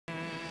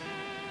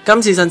今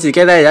次趁自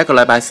己咧有1個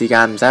禮拜時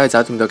間唔使去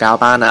酒店度教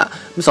班啦，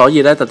咁所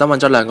以咧特登揾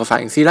咗2個髮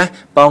型師咧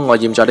幫我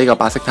染咗呢個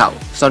白色頭，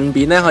順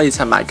便咧可以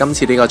襯埋今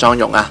次呢個妝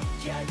容啊。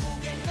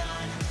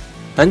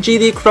喺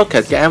G-DRAGON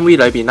嘅 MV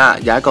裏邊啦，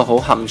有一個好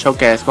含蓄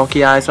嘅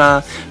smoky eyes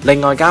啦，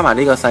另外加埋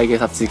呢個細嘅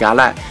十字架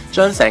咧，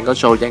將成個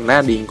造型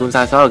咧連貫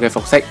晒所有嘅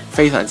服飾，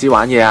非常之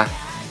玩嘢啊！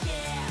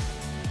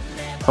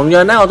同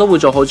樣咧，我都會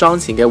做好妝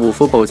前嘅護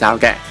膚步驟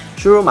嘅。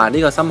注入埋呢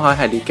個深海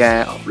系列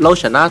嘅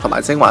lotion 啦，同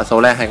埋精華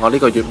素咧，係我呢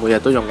個月每日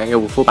都用緊嘅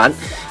護膚品。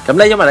咁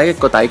咧，因為咧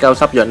個底夠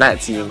濕潤咧，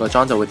自然個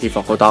妝就會貼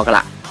服好多噶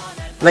啦。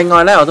另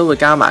外咧，我都會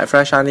加埋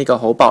Fresh Shine 呢個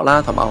好薄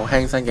啦，同埋好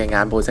輕身嘅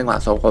眼部精華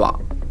素嘅喎。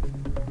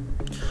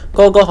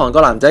個韓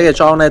國男仔嘅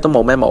妝咧都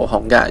冇咩毛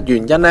孔嘅，原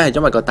因咧係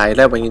因為個底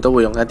咧永遠都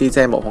會用一啲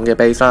遮毛孔嘅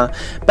base 啦。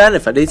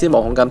Benefit 呢支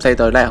毛孔感四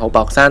對咧好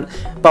薄身，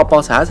薄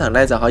搽一層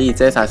咧就可以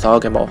遮晒所有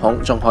嘅毛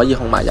孔，仲可以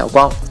控埋油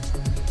光。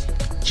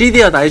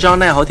G-D 嘅底妝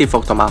咧好貼服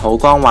同埋好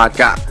光滑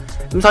噶，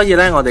咁所以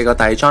咧我哋個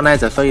底妝咧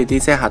就需要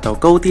啲遮瑕度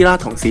高啲啦，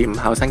同時唔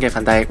厚身嘅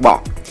粉底液喎。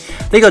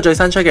呢個最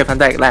新出嘅粉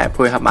底液咧，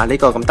配合埋呢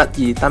個咁得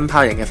意燈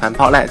泡型嘅粉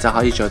撲咧，就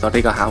可以做到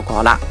呢個效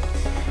果啦。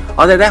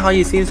我哋咧可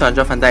以先上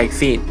咗粉底液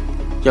先，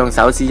用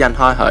手指印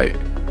開佢。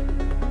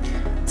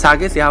搽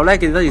嘅時候咧，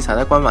記得要搽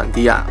得均勻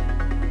啲啊。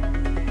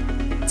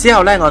之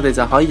後咧，我哋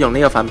就可以用呢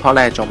個粉撲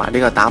咧做埋呢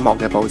個打磨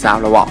嘅步驟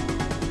咯。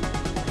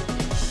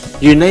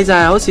原理就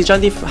係好似將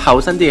啲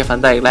厚身啲嘅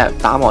粉底液咧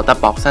打磨得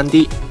薄身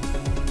啲，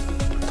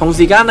同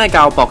時間咧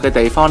較薄嘅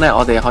地方咧，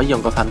我哋可以用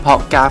個粉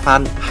撲加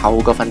翻厚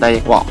個粉底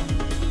液喎，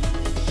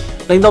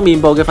令到面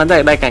部嘅粉底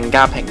液咧更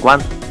加平均，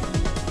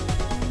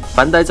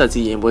粉底就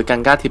自然會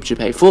更加貼住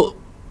皮膚，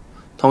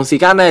同時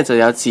間咧就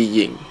有自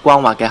然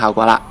光滑嘅效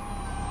果啦。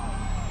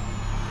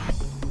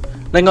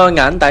另外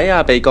眼底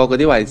啊、鼻角嗰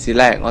啲位置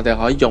咧，我哋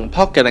可以用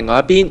撲嘅另外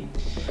一邊，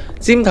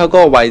尖頭嗰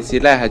個位置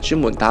咧係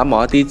專門打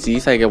磨一啲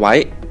仔細嘅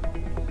位。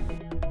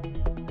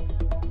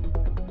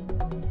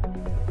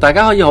大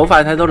家可以好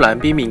快睇到兩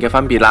邊面嘅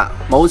分別啦，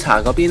冇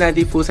搽嗰邊呢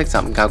啲膚色就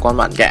唔夠均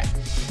勻嘅，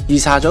而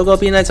搽咗嗰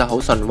邊呢就好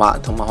順滑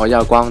同埋好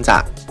有光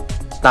澤，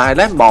但係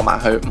呢望埋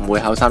去唔會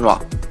厚身喎。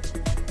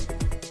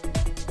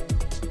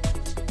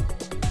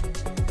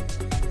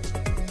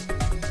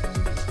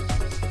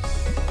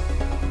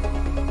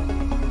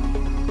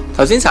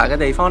頭先搽嘅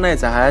地方呢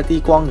就係一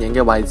啲光影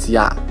嘅位置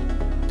啊，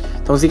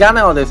同時間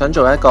呢我哋想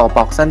做一個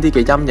薄身啲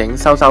嘅陰影，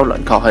收輪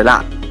廓去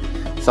啦。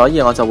所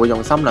以我就會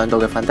用深2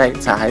度嘅粉底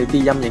搽喺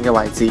啲陰影嘅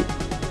位置，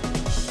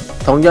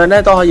同樣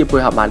咧都可以配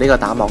合埋呢個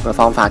打磨嘅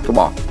方法嘅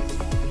喎。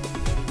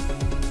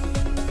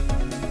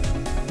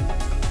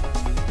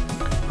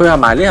配合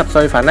埋呢盒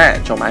碎粉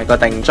咧，做埋個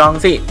定妝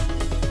先。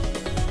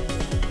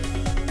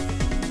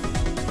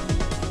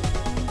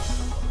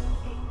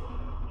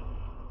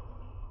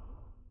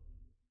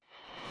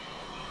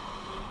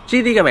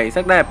G-D 嘅眉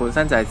色咧本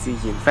身就係自然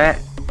啡，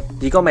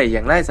而個眉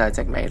形咧就係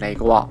直眉嚟嘅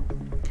喎。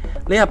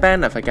呢盒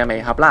Benefit 嘅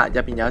眉盒啦，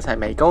入邊有一齊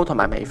眉膏同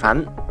埋眉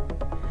粉。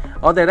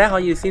我哋咧可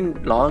以先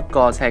攞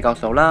個斜角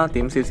掃啦，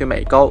點少少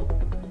眉膏，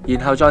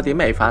然後再點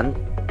眉粉，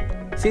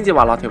先至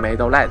畫落條眉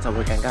度咧，就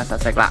會更加實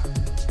色啦。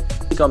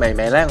呢個眉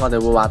尾咧，我哋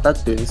會畫得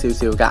短少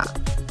少噶。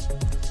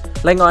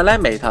另外咧，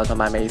眉頭同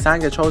埋眉山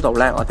嘅粗度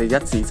咧，我哋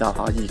一致就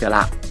可以噶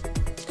啦。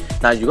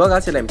嗱，如果假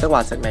設你唔識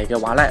畫直眉嘅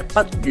話咧，不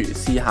如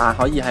試下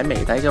可以喺眉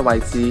底嘅位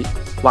置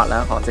畫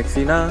2行直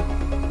線啦，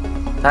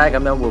睇下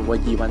咁樣會唔會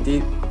易揾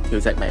啲條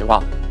直眉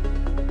喎。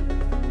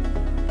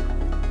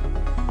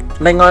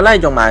另外咧，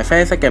用埋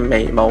啡色嘅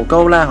眉毛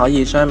膏咧，可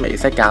以將眉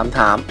色減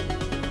淡，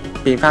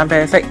變翻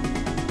啡色，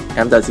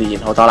咁就自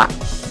然好多啦。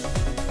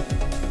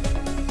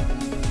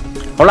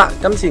好啦，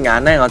今次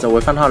眼咧，我就會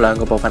分開2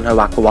個部分去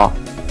畫嘅喎。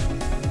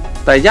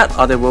第一，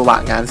我哋會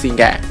畫眼線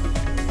嘅，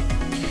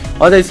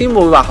我哋先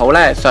會畫好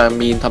咧上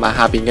面同埋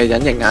下邊嘅隱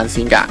形眼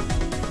線㗎。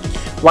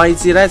位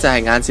置咧就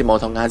係眼睫毛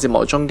同眼睫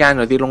毛中間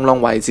嗰啲窿窿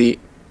位置。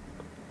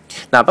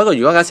嗱，不過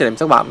如果假設你唔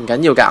識畫，唔緊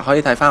要㗎，可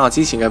以睇翻我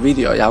之前嘅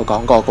video 有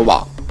講過嘅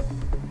喎。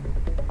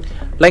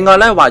另外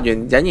咧，畫完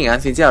隱形眼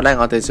線之後咧，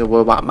我哋就會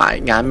畫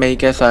埋眼尾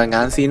嘅上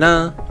眼線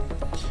啦，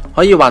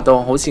可以畫到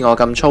好似我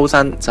咁粗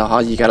身就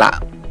可以噶啦。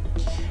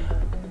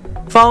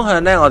方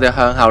向咧，我哋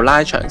向後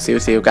拉長少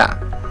少噶，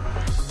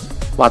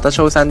畫得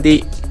粗身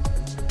啲。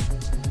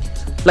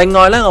另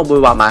外咧，我會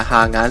畫埋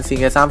下眼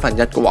線嘅1/3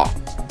嘅喎，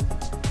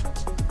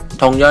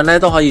同樣咧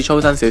都可以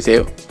粗身少少，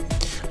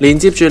連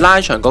接住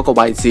拉長嗰個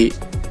位置。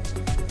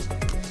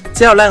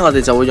之後咧，我哋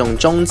就會用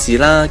中指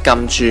啦，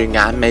撳住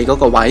眼尾嗰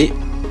個位。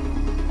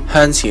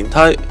向前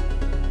推，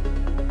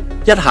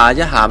一下一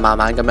下慢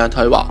慢咁樣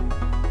推喎，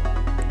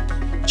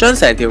將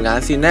成條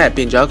眼線咧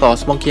變咗一個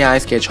smoky eyes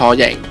嘅雛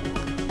形，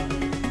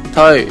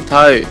推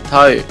推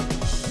推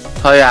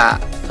推啊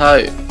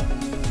推。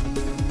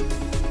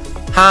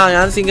下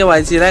眼線嘅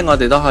位置咧，我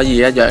哋都可以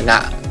一樣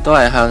噶，都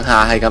係向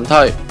下係咁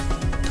推，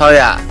推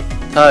啊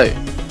推。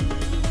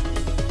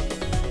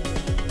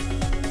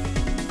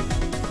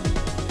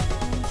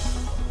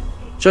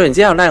做完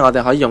之後呢，我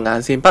哋可以用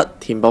眼線筆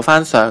填補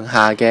翻上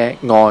下嘅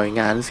外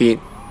眼線，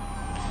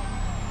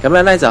咁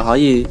樣呢，就可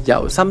以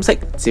由深色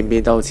漸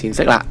變到淺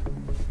色啦。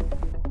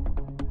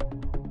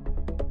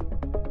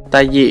第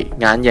二，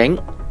眼影，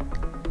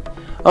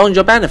我用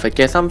咗 Benefit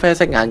嘅深啡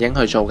色眼影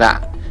去做㗎，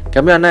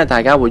咁樣呢，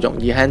大家會容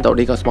易 handle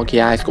呢個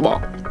smoky eyes 嘅喎。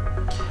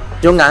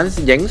用眼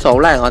影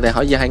掃呢，我哋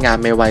可以喺眼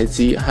尾位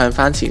置向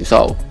翻前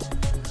掃，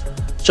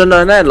盡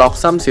量呢落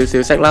深少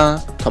少色啦，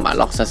同埋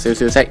落實少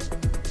少色，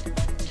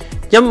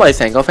因為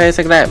成個啡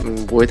色呢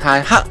唔會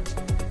太黑，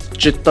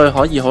絕對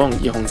可以好容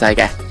易控制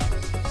嘅。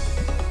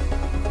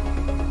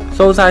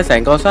掃晒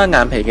成個雙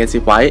眼皮嘅接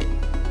位。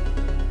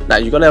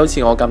嗱，如果你好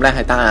似我咁咧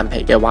係單眼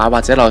皮嘅話，或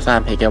者內雙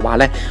眼皮嘅話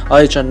咧，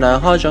我哋盡量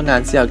開咗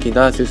眼之後見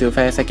到有少少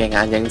啡色嘅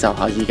眼影就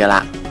可以噶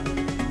啦。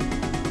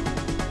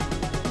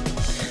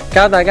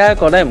教大家一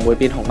個咧唔會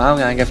變熊貓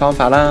眼嘅方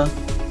法啦。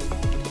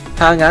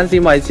下眼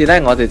線位置咧，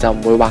我哋就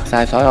唔會畫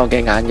晒所有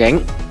嘅眼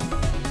影，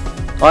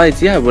我哋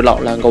只係會落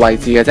兩個位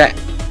置嘅啫。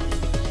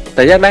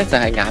第一咧就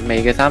係眼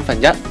尾嘅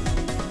1/3，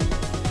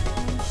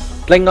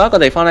另外一個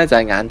地方咧就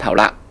係眼頭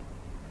啦。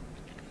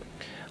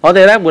我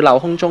哋咧會留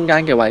空中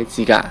間嘅位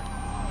置噶。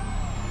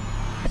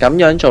咁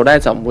樣做呢，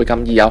就唔會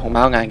咁易有熊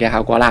貓眼嘅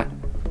效果啦。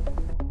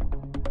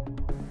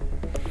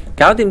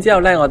搞掂之後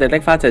呢，我哋拎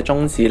翻隻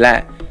中指呢，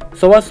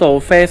掃一掃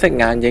啡色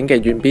眼影嘅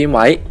圓邊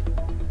位，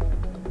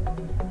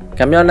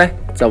咁樣呢，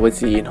就會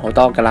自然好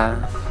多噶啦。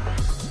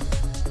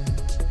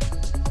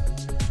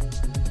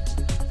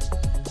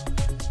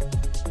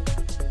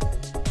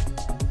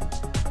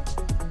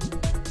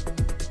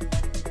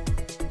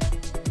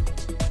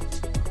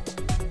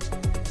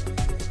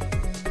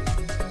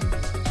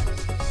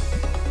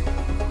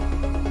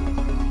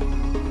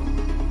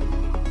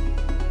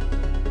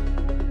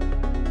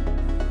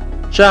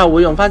最後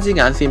會用翻支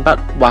眼線筆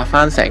畫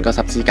翻成個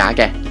十字架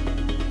嘅。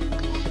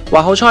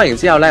畫好雛形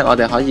之後呢，我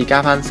哋可以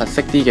加翻實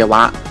色啲嘅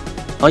畫，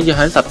可以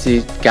喺十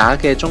字架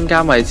嘅中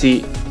間位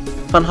置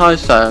分開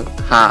上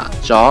下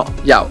左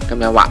右咁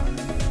樣畫，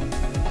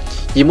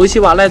而每次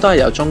畫呢都係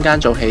由中間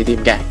做起點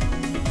嘅。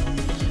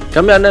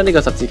咁樣呢，呢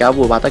個十字架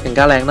會畫得更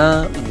加靚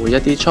啦，唔會一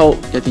啲粗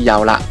一啲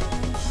幼啦。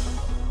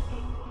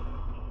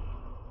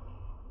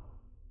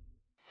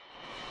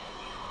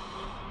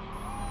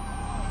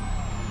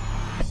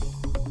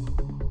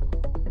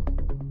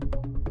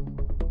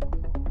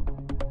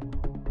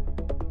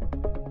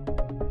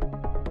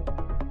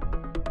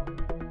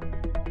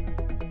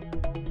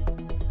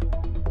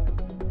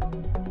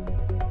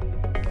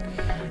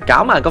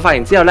搞埋個髮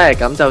型之後呢，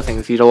咁就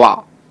成事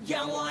咯喎。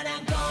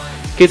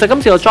其實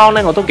今次個妝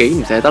呢，我都幾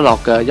唔捨得落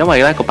㗎，因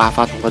為呢個白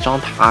髮同個妝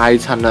太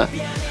襯啦。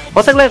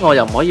可惜呢，我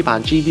又唔可以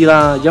扮 G-D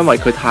啦，因為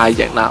佢太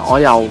型啦，我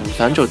又唔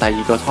想做第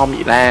二個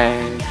Tommy 呢。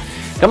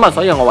咁啊，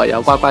所以我唯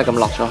有乖乖咁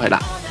落咗去啦。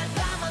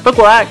不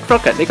過呢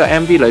Crooked 呢個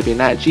MV 裏邊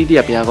呢 G-D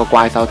入邊有個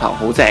怪獸頭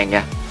好正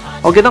嘅，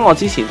我記得我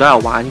之前都有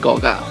玩過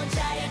㗎。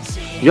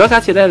如果假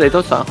設呢，你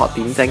都想學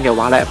點整嘅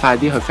話呢，快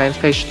啲去 Fans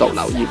Page 度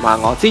留言話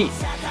我知。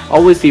我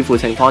會視乎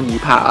情況而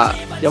拍啊，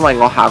因為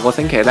我下個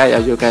星期呢又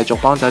要繼續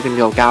幫酒店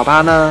做教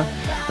班啦，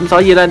咁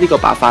所以呢，呢個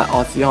白髮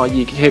我只可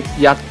以 keep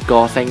 1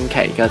個星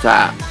期㗎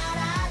咋，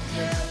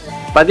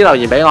快啲留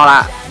言俾我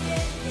啦！